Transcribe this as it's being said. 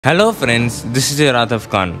Hello friends, this is Rataf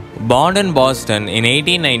Khan. Born in Boston in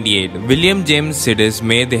 1898, William James Sidis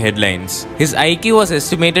made the headlines. His IQ was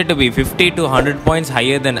estimated to be 50 to 100 points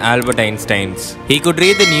higher than Albert Einstein's. He could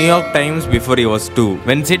read the New York Times before he was 2.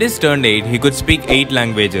 When Sidis turned 8, he could speak 8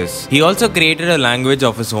 languages. He also created a language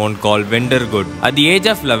of his own called Vendergood. At the age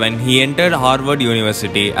of 11, he entered Harvard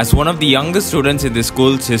University as one of the youngest students in the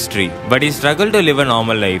school's history. But he struggled to live a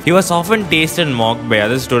normal life. He was often teased and mocked by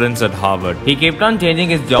other students at Harvard. He kept on changing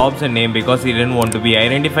his jobs and name because he didn't want to be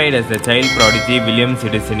identified as the child prodigy William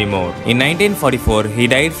Sidis anymore. In 1944, he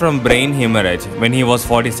died from brain hemorrhage when he was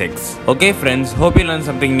 46. Okay friends, hope you learned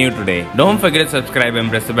something new today. Don't forget to subscribe and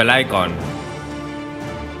press the bell icon.